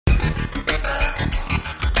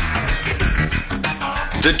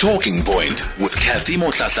The Talking Point with Kathy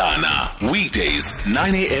Motlatlana. Weekdays,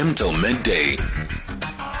 9 a.m. till midday.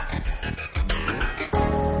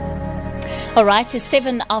 All right, it's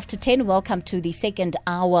 7 after 10. Welcome to the second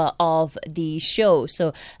hour of the show.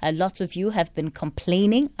 So lots of you have been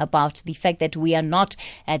complaining about the fact that we are not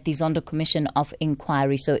at the Zondo Commission of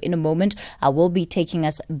Inquiry. So in a moment, I will be taking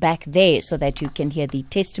us back there so that you can hear the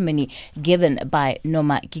testimony given by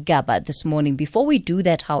Noma Gigaba this morning. Before we do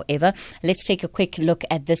that, however, let's take a quick look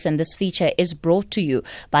at this. And this feature is brought to you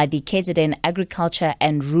by the KZN Agriculture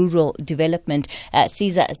and Rural Development.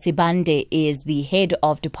 Caesar Sibande is the head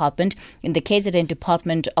of department in the KZN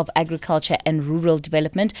Department of Agriculture and Rural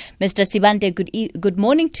Development. Mr. Sibande, good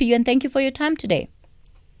morning to you and thank you for your time today.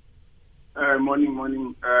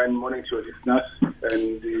 Morning to your listeners,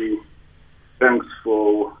 and thanks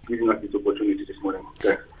for giving us this opportunity this morning.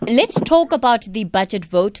 Thanks. Let's talk about the budget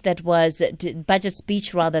budget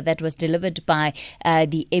speech that was delivered by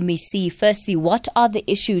the MEC. Firstly, what are the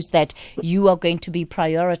issues that you are going to be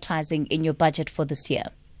prioritizing in your budget for this year?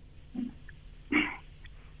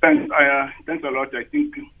 Thanks a lot. I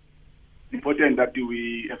think it's important that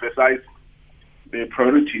we emphasize the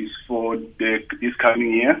priorities for this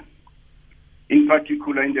coming year, in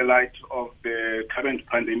particular in the light of the current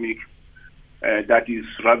pandemic that is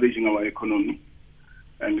ravaging our economy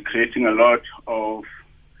and creating a lot of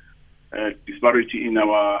disparity in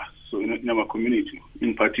our community.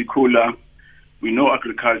 In particular, we know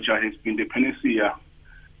agriculture has been the panacea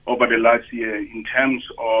over the last year in terms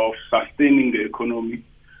of sustaining the economy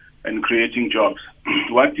and creating jobs.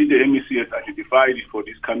 What the MEC has identified for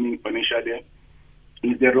this coming financial year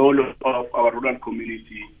is the role of our rural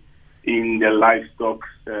community in the livestock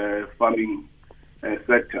farming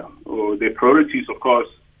sector. The priorities, of course,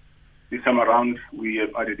 this time around, we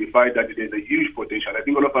have identified that there's a huge potential. I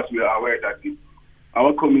think all of us are aware that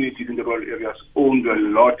our communities in the rural areas own a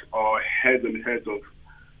lot or heads and heads of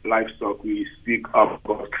livestock. We speak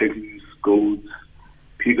about cattle, goats,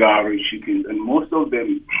 piggery, chickens, and most of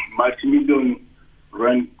them multi-billion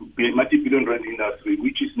rand industry,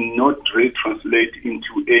 which is not really translate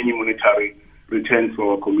into any monetary return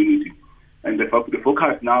for our community. And the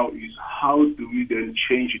focus now is how do we then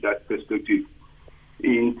change that perspective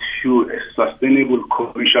into a sustainable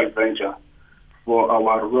commercial venture for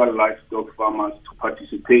our rural livestock farmers to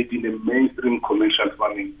participate in the mainstream commercial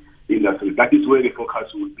farming industry. That is where the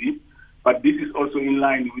focus will be. But this is also in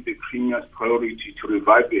line with the Premier's priority to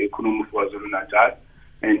revive the economy for KwaZulu-Natal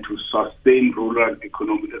and to sustain rural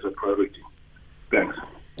economy as a priority. Thanks.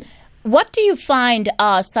 What do you find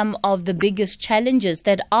are some of the biggest challenges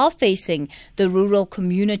that are facing the rural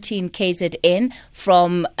community in KZN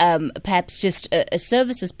from perhaps just a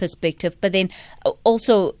services perspective, but then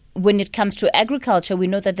also when it comes to agriculture, we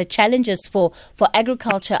know that the challenges for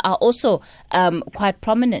agriculture are also quite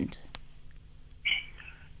prominent.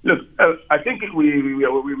 Look, I think we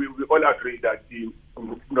all agree that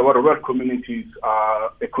our rural communities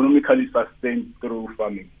are economically sustained through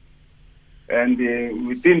farming. And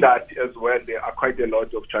within that as well, there are quite a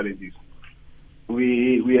lot of challenges.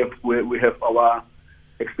 We have our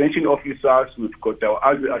extension officers, we've got our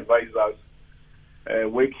agri advisors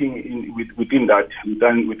working within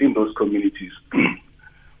those communities.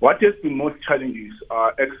 What has been most challenges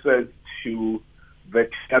are access to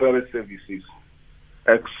veterinary services,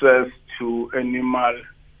 access to animal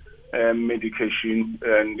medication,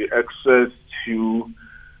 and access to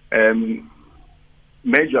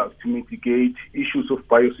measures to mitigate issues of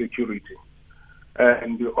biosecurity,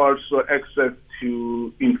 and also access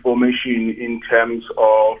to information in terms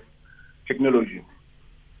of technology.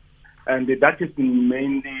 And that has been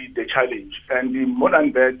mainly the challenge. And more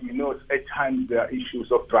than that, at times there are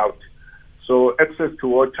issues of drought. So access to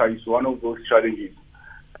water is one of those challenges.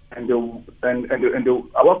 And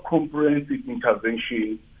our comprehensive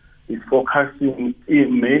intervention is focusing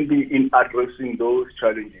mainly in addressing those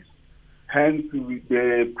challenges. Hence,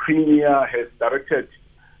 the Premier has directed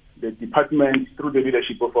the department through the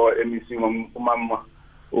leadership of our MEC,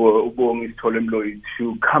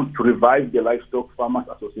 to come to revive the Livestock Farmers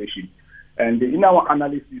Association. And in our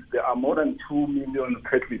analysis, there are more than 2 million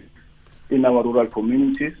cattle in our rural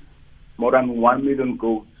communities, more than 1 million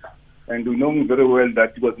goats. And we know very well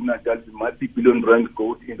that it was in a multi-billion rand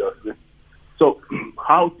goat industry. So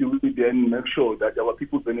how do we then make sure that our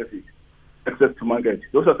people benefit, access to market?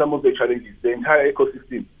 Those are some of the challenges. The entire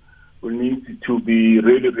ecosystem will need to be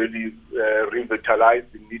really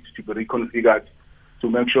revitalized. It needs to be reconfigured to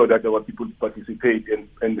make sure that our people participate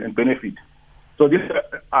and benefit. So these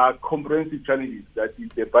are comprehensive challenges that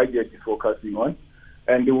the budget is focusing on.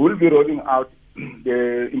 And we will be rolling out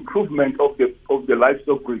the improvement of the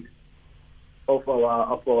livestock breed of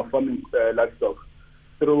our farming livestock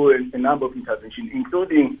through a number of interventions,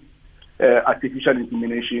 including artificial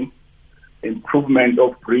insemination, improvement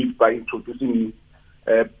of breeds by introducing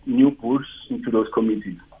new bulls into those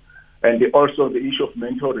communities, and also the issue of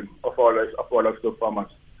mentoring of our livestock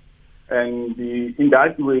farmers. And in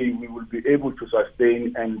that way, we will be able to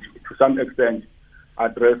sustain and, to some extent,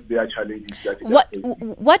 address their challenges.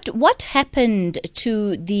 What happened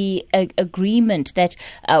to the agreement that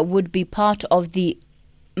would be part of the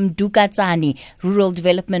Mdukatsani Rural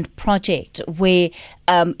Development Project, where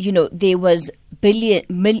there was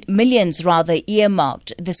millions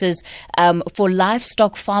earmarked? This is for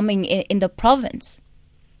livestock farming in the province.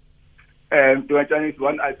 It's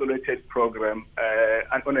one isolated program,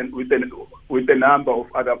 and with a number of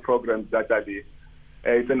other programs that are there.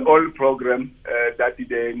 It's an old program that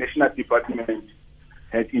the National Department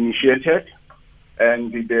had initiated,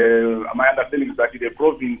 and my understanding is that the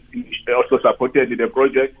province also supported the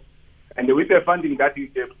project. And with the funding that the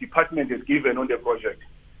department has given on the project,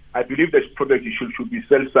 I believe this project should be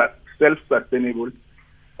self-sustainable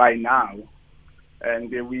by now.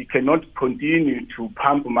 And we cannot continue to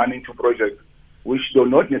pump money into projects which do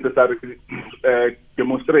not necessarily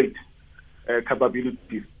demonstrate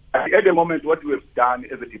capabilities. At the moment, what we have done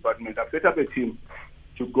as a department, I've set up a team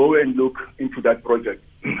to go and look into that project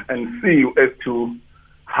and see as to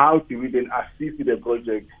how do we then assist the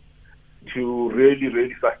project to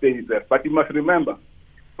really sustain itself. But you must remember,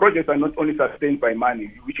 projects are not only sustained by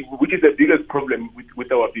money, which is the biggest problem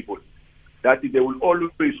with our people, that they will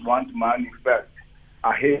always want money first,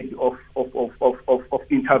 ahead of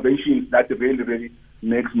interventions that really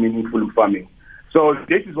makes meaningful farming. So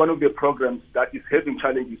this is one of the programs that is having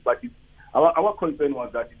challenges, but our concern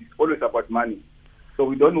was that it is always about money. So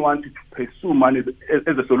we don't want to pursue money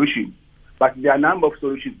as a solution, but there are a number of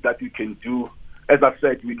solutions that we can do. As I've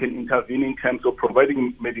said, we can intervene in terms of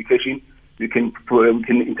providing medication, we can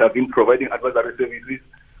intervene providing advisory services,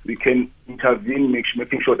 we can intervene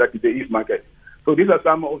making sure that there is market. So these are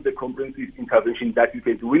some of the comprehensive interventions that we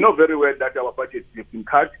can do. We know very well that our budget has been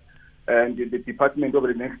cut, and the department over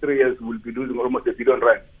the next 3 years will be losing almost R1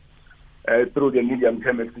 billion through the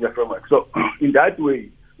medium-term expenditure framework. So in that way,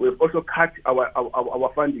 we've also cut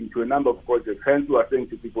our funding to a number of projects. Hence, we are saying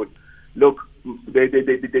to people, look,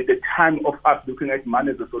 the time of us looking at money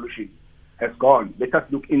as a solution has gone. Let us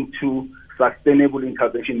look into sustainable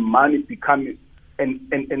intervention. Money becoming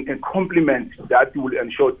and complement that will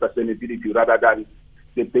ensure sustainability rather than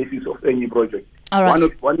the basis of any project. All right.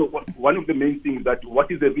 One of the main things that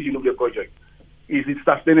what is the vision of the project? Is it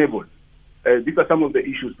sustainable? These are some of the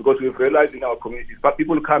issues, because we've realized in our communities, but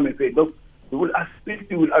people come and say, look, we will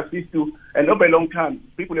assist you, and over a long time,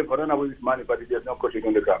 people have run away with money, but there's no project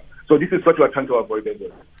on the ground. So this is what we are trying to avoid as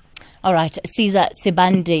well. All right. Caesar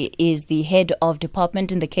Sebande is the head of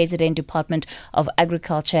department in the KZN Department of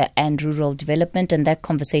Agriculture and Rural Development. And that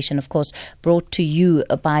conversation, of course, brought to you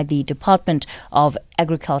by the Department of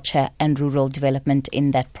Agriculture and Rural Development in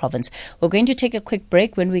that province. We're going to take a quick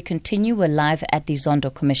break. When we continue, we're live at the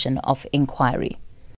Zondo Commission of Inquiry.